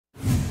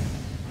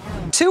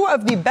Two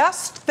of the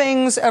best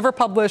things ever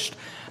published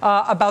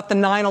about the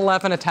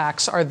 9/11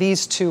 attacks are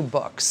these two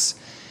books.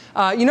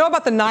 You know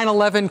about the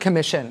 9/11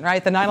 Commission,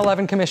 right? The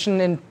 9/11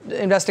 Commission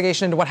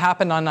investigation into what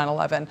happened on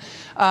 9/11.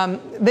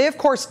 They, of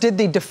course, did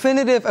the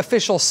definitive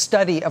official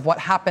study of what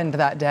happened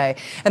that day.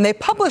 And they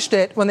published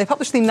it, when they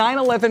published the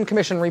 9/11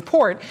 Commission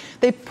report,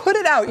 they put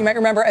it out, you might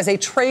remember, as a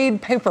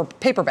trade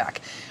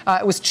paperback.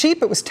 It was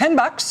cheap. It was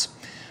 $10.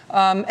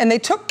 And they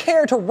took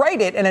care to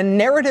write it in a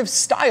narrative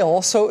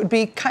style so it would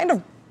be kind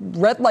of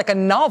read like a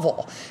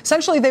novel.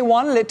 Essentially, they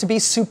wanted it to be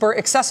super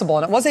accessible,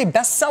 and it was a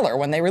bestseller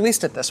when they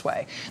released it this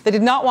way. They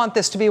did not want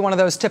this to be one of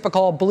those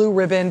typical blue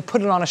ribbon,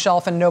 put it on a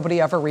shelf and nobody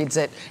ever reads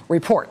it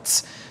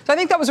reports. So I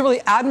think that was a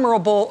really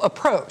admirable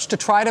approach to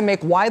try to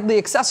make widely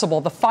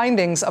accessible the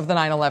findings of the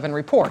 9/11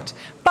 report.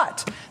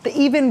 But the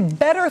even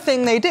better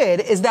thing they did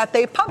is that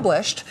they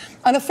published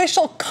an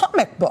official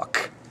comic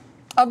book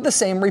of the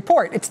same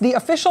report. It's the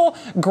official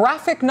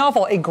graphic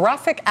novel, a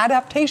graphic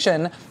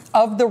adaptation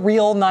of the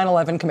real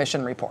 9/11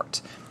 Commission report.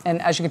 And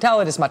as you can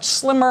tell, it is much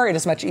slimmer, it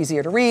is much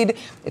easier to read,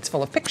 it's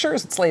full of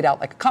pictures, it's laid out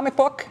like a comic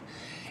book.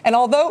 And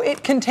although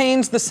it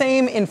contains the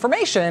same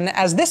information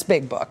as this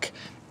big book,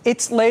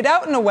 it's laid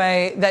out in a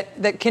way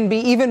that can be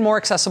even more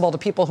accessible to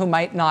people who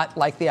might not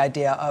like the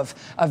idea of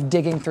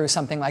digging through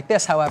something like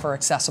this, however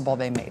accessible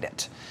they made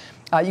it.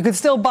 You can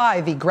still buy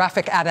the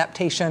graphic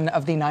adaptation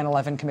of the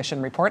 9/11 Commission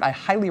report. I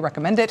highly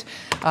recommend it,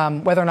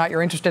 whether or not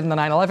you're interested in the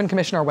 9/11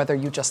 Commission or whether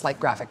you just like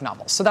graphic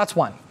novels. So that's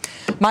one.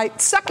 My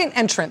second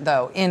entrant,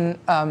 though, in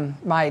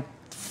my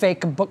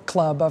fake book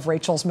club of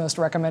Rachel's most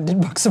recommended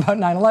books about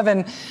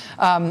 9/11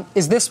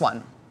 is this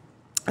one.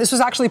 This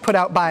was actually put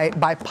out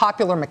by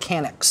Popular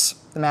Mechanics,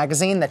 the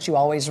magazine that you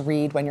always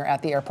read when you're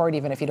at the airport,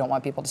 even if you don't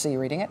want people to see you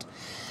reading it.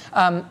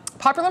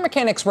 Popular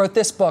Mechanics wrote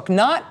this book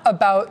not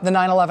about the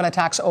 9/11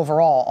 attacks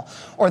overall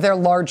or their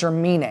larger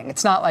meaning.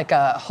 It's not like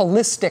a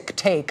holistic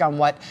take on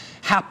what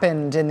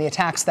happened in the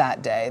attacks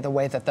that day, the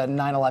way that the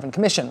 9/11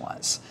 Commission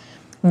was.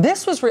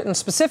 This was written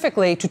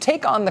specifically to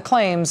take on the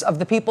claims of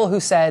the people who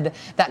said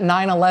that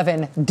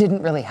 9/11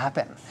 didn't really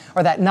happen,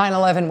 or that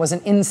 9/11 was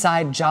an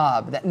inside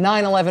job, that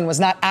 9/11 was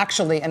not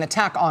actually an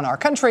attack on our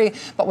country,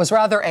 but was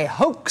rather a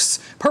hoax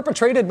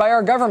perpetrated by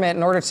our government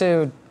in order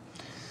to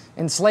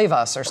enslave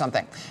us or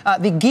something.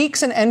 The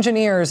geeks and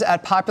engineers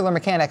at Popular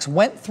Mechanics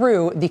went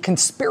through the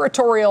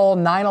conspiratorial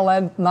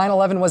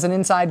 9/11 was an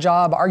inside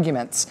job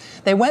arguments.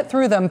 They went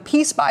through them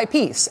piece by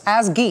piece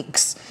as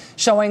geeks,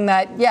 showing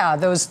that, yeah,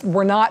 those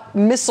were not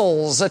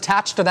missiles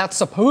attached to that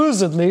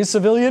supposedly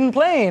civilian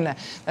plane.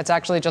 That's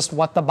actually just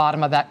what the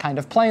bottom of that kind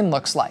of plane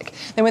looks like.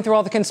 They went through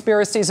all the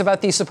conspiracies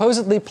about the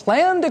supposedly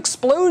planned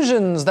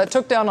explosions that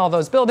took down all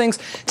those buildings,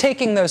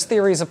 taking those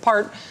theories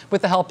apart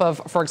with the help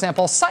of, for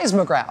example,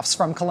 seismographs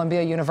from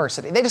Columbia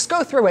University. They just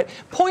go through it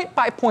point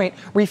by point,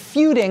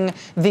 refuting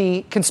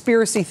the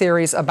conspiracy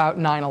theories about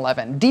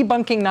 9/11,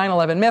 debunking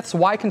 9/11 myths,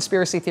 why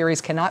conspiracy theories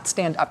cannot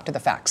stand up to the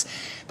facts.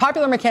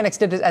 Popular Mechanics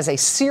did it as a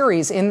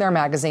series in their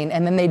magazine,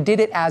 and then they did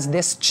it as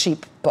this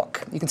cheap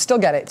book. You can still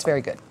get it. It's very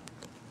good.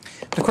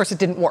 But of course, it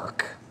didn't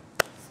work.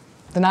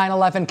 The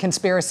 9/11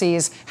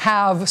 conspiracies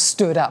have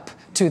stood up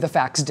to the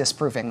facts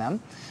disproving them.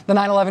 The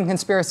 9/11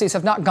 conspiracies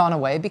have not gone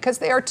away because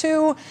they are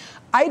too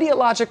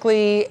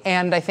ideologically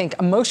and, I think,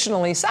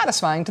 emotionally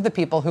satisfying to the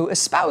people who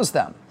espouse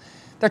them.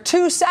 They're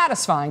too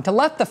satisfying to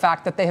let the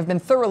fact that they have been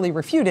thoroughly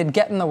refuted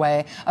get in the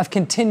way of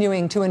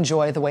continuing to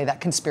enjoy the way that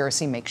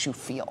conspiracy makes you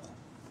feel.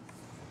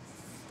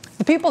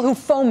 The people who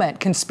foment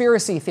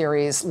conspiracy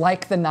theories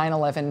like the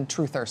 9/11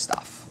 truther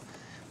stuff.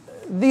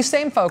 These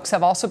same folks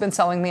have also been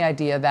selling the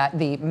idea that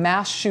the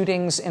mass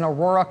shootings in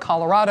Aurora,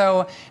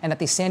 Colorado, and at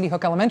the Sandy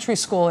Hook Elementary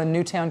School in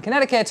Newtown,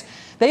 Connecticut,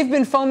 they've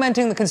been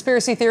fomenting the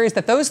conspiracy theories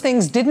that those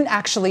things didn't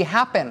actually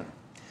happen.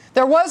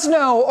 There was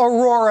no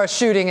Aurora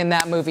shooting in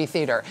that movie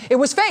theater. It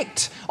was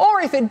faked.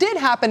 Or if it did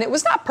happen, it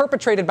was not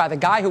perpetrated by the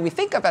guy who we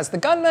think of as the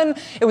gunman.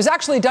 It was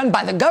actually done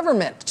by the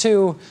government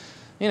to,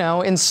 you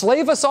know,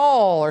 enslave us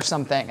all or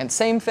something. And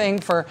same thing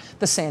for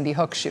the Sandy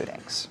Hook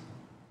shootings.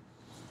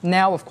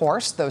 Now, of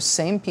course, those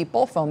same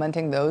people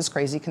fomenting those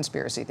crazy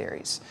conspiracy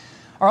theories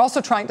are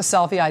also trying to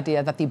sell the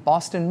idea that the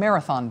Boston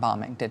Marathon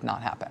bombing did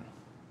not happen.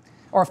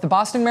 Or if the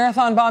Boston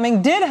Marathon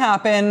bombing did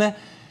happen,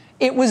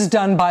 it was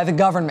done by the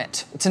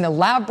government. It's an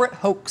elaborate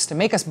hoax to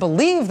make us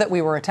believe that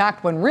we were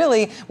attacked when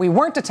really we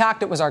weren't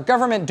attacked. It was our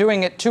government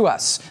doing it to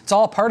us. It's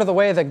all part of the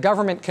way the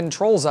government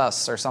controls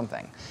us or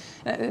something.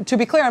 To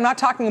be clear, I'm not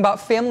talking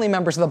about family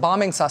members of the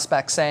bombing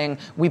suspects saying,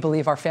 we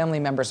believe our family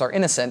members are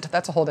innocent.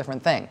 That's a whole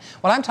different thing.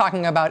 What I'm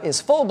talking about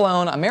is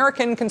full-blown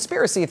American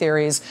conspiracy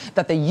theories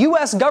that the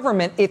U.S.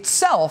 government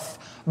itself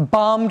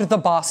bombed the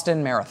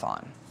Boston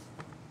Marathon.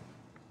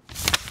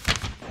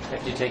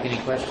 Have you take any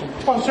questions?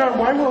 Oh, sir,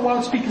 why were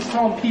loudspeakers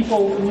telling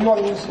people in the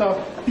audience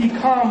to be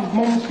calm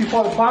moments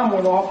before the bomb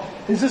went off?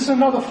 Is this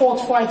another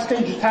false flag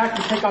stage attack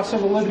to take our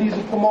civil liberties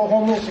and promote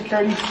homeland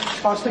security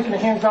by sticking their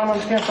hands down on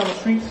the camps on the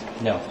streets?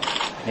 No.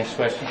 Next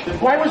question.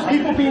 Why was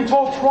people being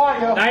told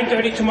prior?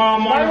 9:30 tomorrow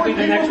morning will be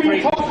the next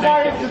brief. Why were people being told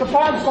prior to the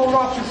bombs going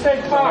off to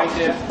stay calm?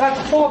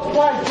 That's false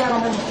flag,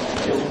 gentlemen.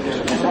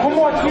 Mr. no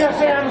more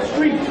TSA on the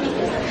street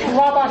to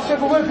rob our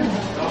civil liberties.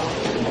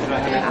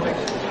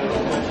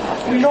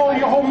 We know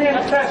your whole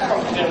manifesto.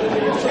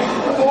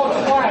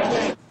 False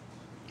flags.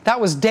 That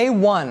was day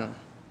one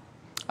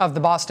of the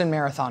Boston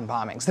Marathon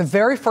bombings. The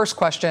very first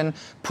question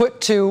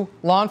put to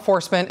law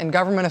enforcement and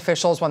government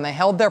officials when they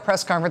held their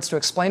press conference to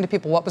explain to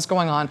people what was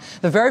going on,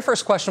 the very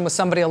first question was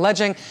somebody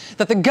alleging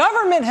that the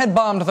government had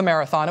bombed the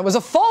marathon. It was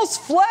a false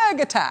flag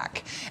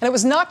attack. And it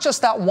was not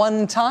just that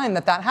one time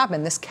that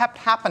happened. This kept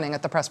happening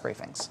at the press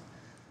briefings.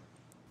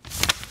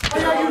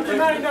 Why are you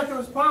denying that there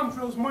was bomb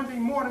drills Monday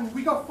morning?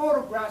 We got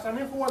photographs on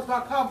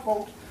Infowars.com,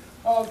 folks.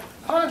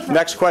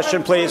 Next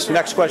question, please.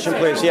 Next question,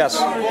 please. Yes.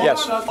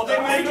 Yes.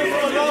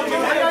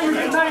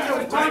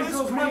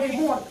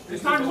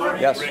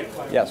 Yes.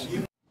 Yes.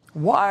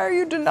 Why are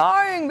you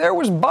denying there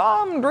was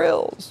bomb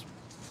drills?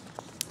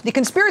 The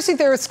conspiracy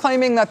theorists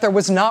claiming that there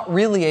was not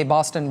really a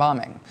Boston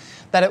bombing,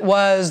 that it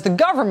was the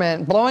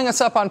government blowing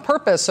us up on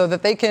purpose so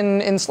that they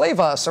can enslave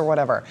us or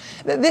whatever.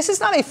 This is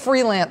not a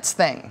freelance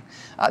thing.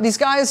 These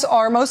guys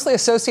are mostly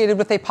associated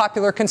with a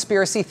popular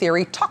conspiracy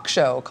theory talk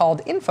show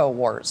called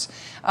InfoWars.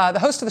 The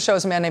host of the show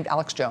is a man named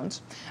Alex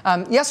Jones.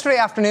 Yesterday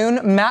afternoon,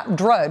 Matt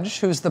Drudge,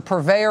 who's the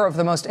purveyor of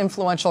the most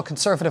influential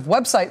conservative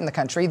website in the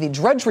country, the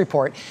Drudge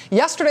Report,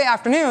 yesterday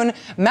afternoon,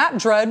 Matt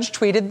Drudge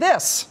tweeted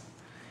this.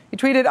 He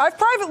tweeted, "I've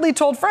privately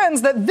told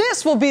friends that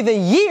this will be the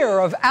year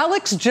of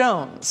Alex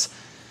Jones.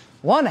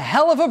 One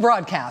hell of a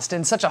broadcast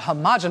in such a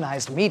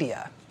homogenized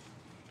media."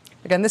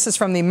 Again, this is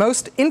from the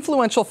most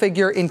influential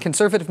figure in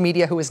conservative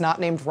media who is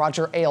not named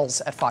Roger Ailes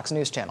at Fox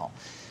News Channel.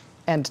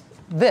 And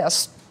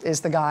this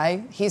is the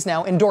guy he's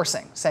now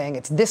endorsing, saying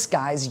it's this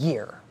guy's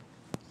year.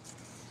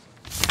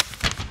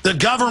 The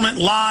government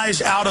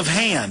lies out of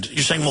hand.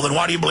 You're saying, well, then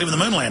why do you believe in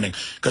the moon landing?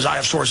 Because I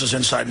have sources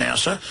inside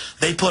NASA.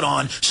 They put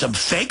on some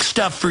fake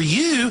stuff for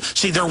you.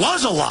 See, there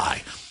was a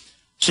lie.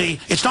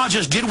 See, it's not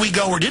just did we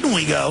go or didn't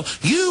we go.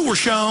 You were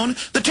shown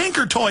the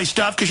Tinker Toy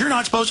stuff because you're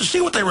not supposed to see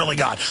what they really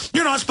got.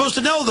 You're not supposed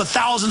to know the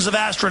thousands of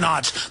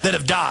astronauts that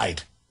have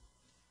died.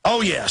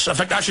 Oh, yes. In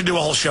fact, I should do a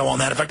whole show on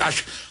that. In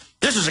fact,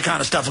 this is the kind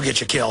of stuff will get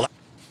you killed.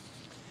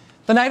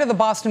 The night of the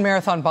Boston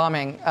Marathon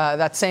bombing,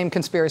 that same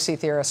conspiracy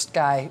theorist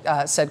guy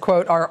said,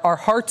 quote, our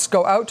hearts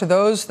go out to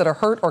those that are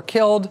hurt or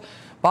killed.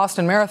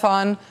 Boston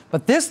Marathon.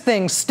 But this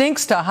thing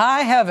stinks to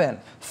high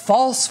heaven.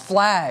 False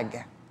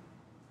flag.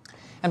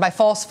 And by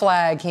false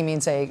flag, he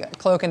means a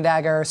cloak and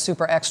dagger,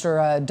 super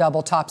extra,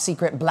 double top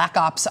secret black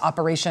ops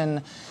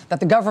operation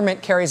that the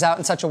government carries out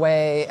in such a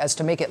way as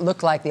to make it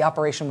look like the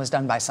operation was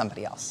done by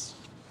somebody else.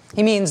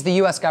 He means the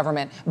U.S.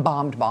 government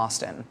bombed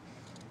Boston.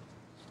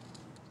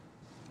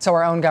 So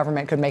our own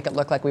government could make it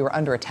look like we were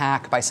under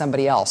attack by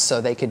somebody else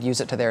so they could use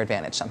it to their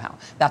advantage somehow.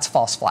 That's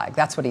false flag.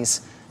 That's what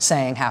he's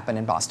saying happened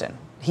in Boston.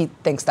 He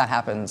thinks that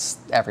happens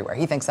everywhere.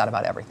 He thinks that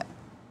about everything.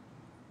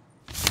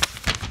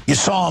 You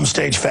saw them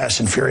stage Fast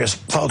and Furious.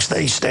 Folks,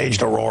 they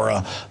staged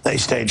Aurora. They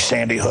staged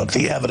Sandy Hook.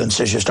 The evidence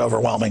is just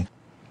overwhelming.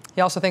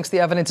 He also thinks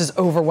the evidence is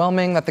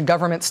overwhelming that the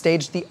government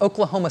staged the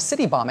Oklahoma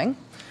City bombing,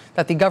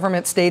 that the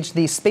government staged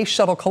the Space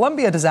Shuttle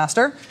Columbia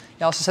disaster.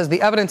 He also says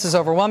the evidence is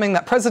overwhelming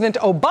that President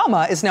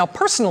Obama is now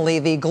personally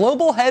the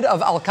global head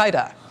of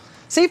al-Qaeda.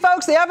 See,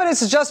 folks, the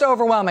evidence is just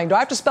overwhelming. Do I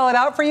have to spell it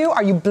out for you?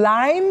 Are you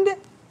blind?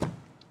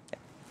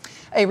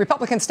 A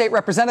Republican state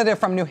representative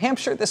from New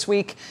Hampshire this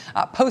week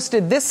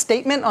posted this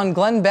statement on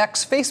Glenn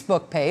Beck's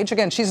Facebook page.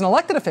 Again, she's an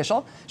elected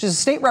official. She's a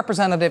state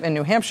representative in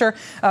New Hampshire.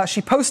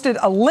 She posted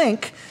a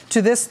link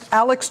to this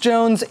Alex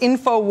Jones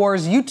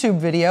InfoWars YouTube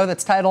video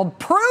that's titled,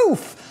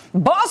 "Proof!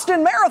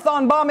 Boston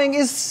Marathon bombing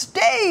is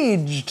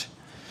staged."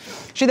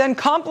 She then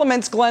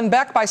compliments Glenn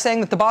Beck by saying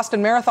that the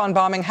Boston Marathon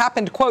bombing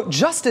happened, quote,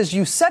 just as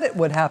you said it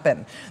would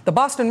happen. The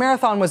Boston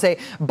Marathon was a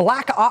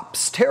black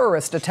ops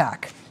terrorist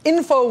attack.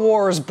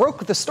 InfoWars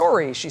broke the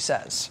story, she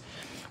says.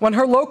 When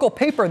her local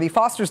paper, the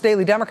Foster's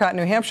Daily Democrat in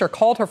New Hampshire,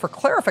 called her for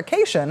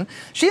clarification,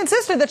 she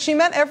insisted that she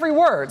meant every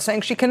word,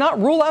 saying she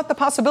cannot rule out the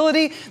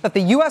possibility that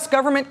the U.S.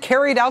 government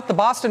carried out the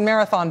Boston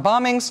Marathon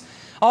bombings.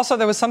 Also,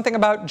 there was something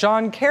about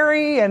John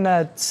Kerry and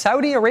a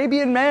Saudi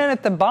Arabian man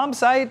at the bomb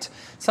site,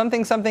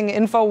 something,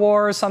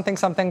 InfoWars,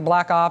 something,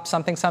 Black Ops,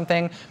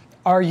 something.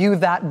 Are you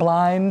that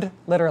blind?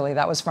 Literally,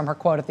 that was from her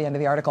quote at the end of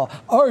the article.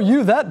 Are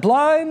you that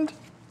blind?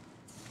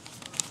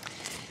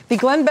 The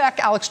Glenn Beck,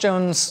 Alex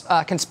Jones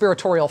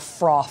conspiratorial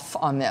froth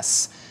on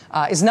this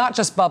is not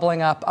just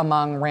bubbling up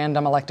among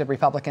random elected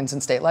Republicans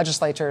in state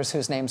legislatures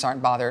whose names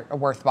aren't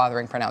worth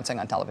bothering pronouncing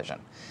on television.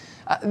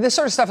 This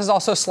sort of stuff is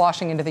also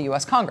sloshing into the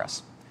U.S.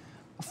 Congress.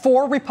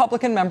 4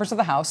 Republican members of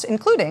the House,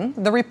 including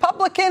the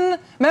Republican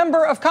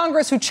member of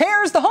Congress who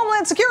chairs the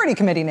Homeland Security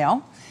Committee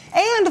now,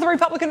 and the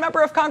Republican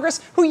member of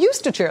Congress who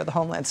used to chair the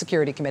Homeland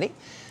Security Committee,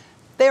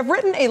 they have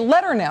written a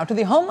letter now to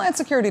the Homeland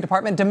Security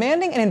Department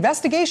demanding an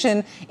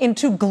investigation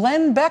into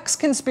Glenn Beck's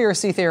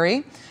conspiracy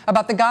theory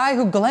about the guy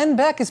who Glenn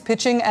Beck is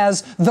pitching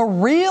as the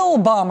real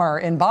bomber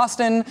in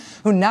Boston,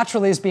 who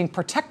naturally is being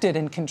protected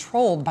and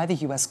controlled by the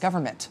U.S.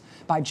 government,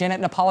 by Janet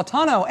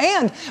Napolitano,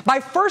 and by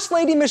First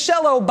Lady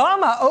Michelle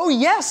Obama. Oh,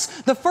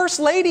 yes, the First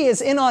Lady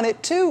is in on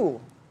it, too.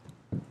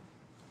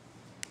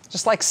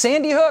 Just like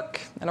Sandy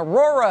Hook and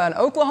Aurora and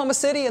Oklahoma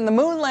City and the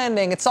moon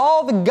landing, it's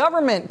all the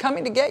government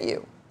coming to get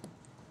you.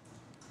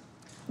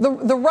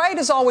 The right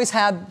has always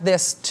had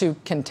this to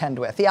contend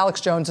with. The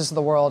Alex Joneses of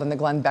the world and the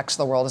Glenn Becks of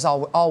the world has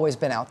always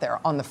been out there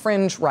on the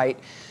fringe right,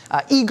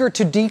 eager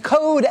to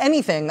decode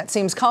anything that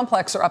seems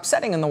complex or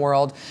upsetting in the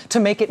world to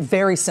make it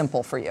very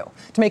simple for you,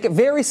 to make it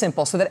very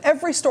simple so that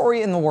every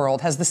story in the world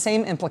has the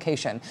same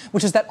implication,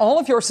 which is that all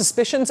of your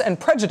suspicions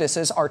and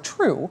prejudices are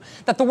true,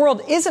 that the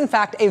world is in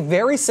fact a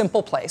very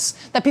simple place,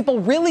 that people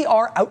really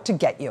are out to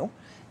get you,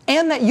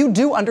 and that you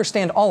do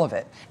understand all of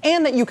it,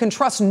 and that you can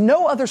trust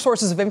no other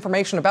sources of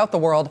information about the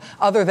world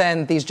other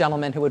than these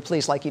gentlemen who would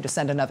please like you to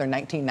send another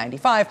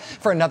 $19.95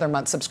 for another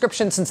month's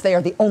subscription, since they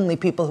are the only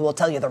people who will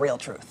tell you the real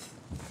truth.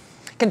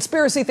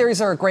 Conspiracy theories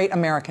are a great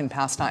American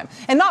pastime,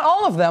 and not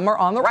all of them are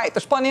on the right.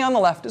 There's plenty on the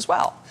left as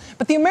well.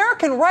 But the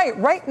American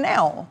right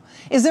now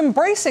is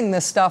embracing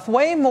this stuff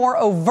way more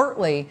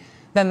overtly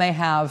than they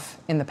have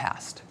in the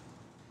past.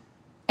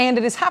 And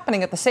it is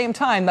happening at the same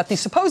time that the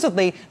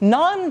supposedly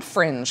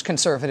non-fringe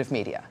conservative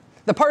media,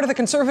 the part of the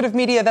conservative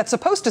media that's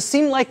supposed to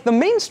seem like the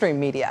mainstream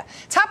media,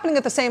 it's happening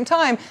at the same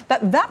time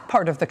that that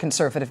part of the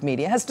conservative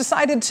media has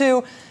decided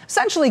to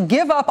essentially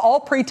give up all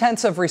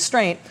pretense of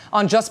restraint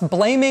on just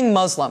blaming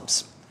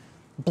Muslims,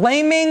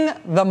 blaming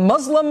the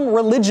Muslim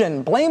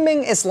religion,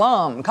 blaming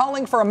Islam,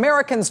 calling for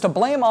Americans to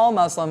blame all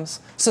Muslims,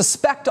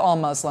 suspect all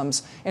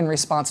Muslims in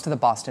response to the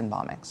Boston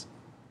bombings.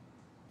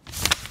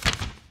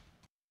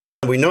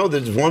 We know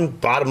there's one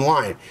bottom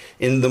line.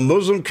 In the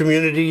Muslim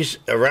communities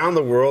around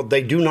the world,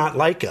 they do not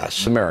like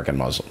us. American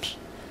Muslims.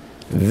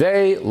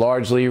 They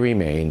largely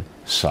remain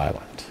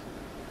silent.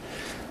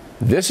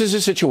 This is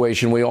a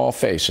situation we all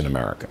face in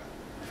America.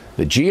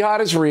 The jihad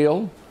is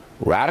real.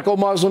 Radical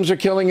Muslims are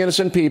killing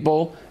innocent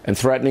people and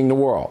threatening the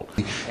world.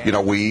 You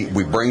know, we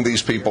bring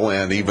these people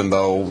in, even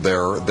though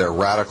they're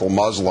radical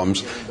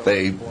Muslims.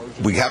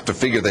 We have to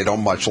figure they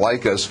don't much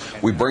like us.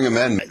 We bring them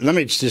in. Let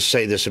me just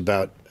say this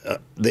about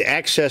the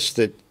access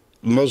that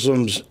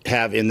Muslims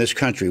have in this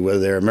country, whether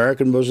they're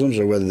American Muslims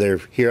or whether they're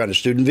here on a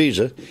student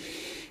visa.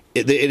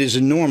 It is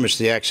enormous,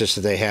 the access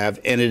that they have,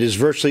 and it is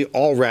virtually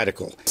all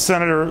radical.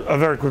 Senator,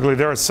 very quickly,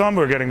 there are some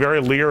who are getting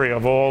very leery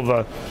of all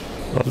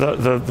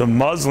the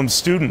Muslim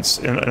students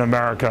in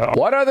America.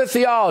 What other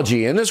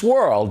theology in this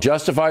world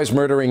justifies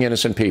murdering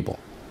innocent people?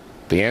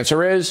 The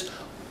answer is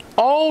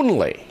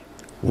only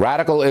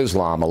radical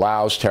Islam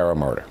allows terror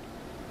murder.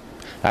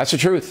 That's the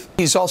truth.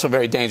 He's also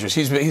very dangerous.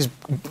 He's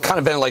kind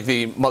of been like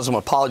the Muslim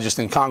apologist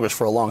in Congress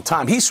for a long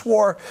time. He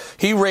swore,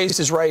 he raised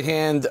his right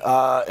hand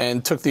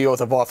and took the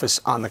oath of office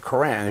on the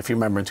Quran. If you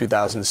remember in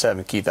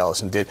 2007, Keith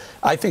Ellison did.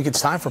 I think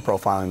it's time for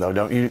profiling, though,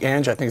 don't you,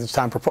 Ange? I think it's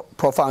time for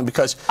profiling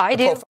because I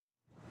do.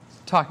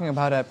 Talking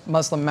about a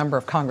Muslim member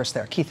of Congress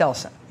there, Keith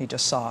Ellison, he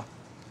just saw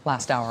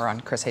last hour on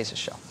Chris Hayes'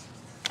 show.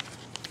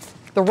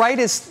 The right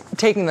is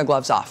taking the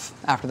gloves off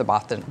after the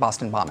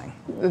Boston bombing.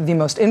 The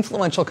most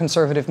influential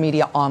conservative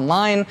media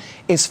online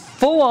is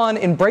full-on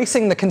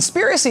embracing the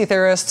conspiracy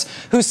theorists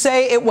who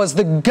say it was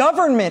the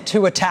government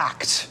who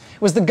attacked.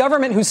 It was the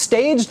government who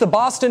staged the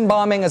Boston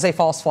bombing as a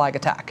false flag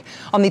attack.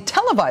 On the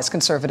televised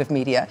conservative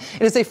media,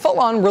 it is a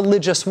full-on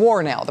religious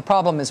war now. The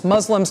problem is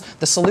Muslims.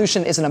 The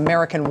solution is an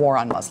American war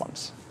on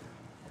Muslims.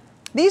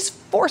 These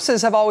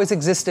forces have always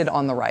existed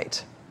on the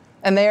right.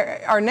 And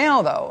they are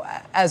now, though,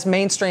 as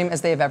mainstream as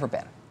they have ever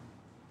been.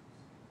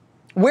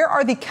 Where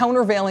are the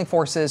countervailing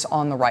forces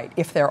on the right,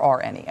 if there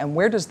are any? And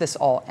where does this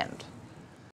all end?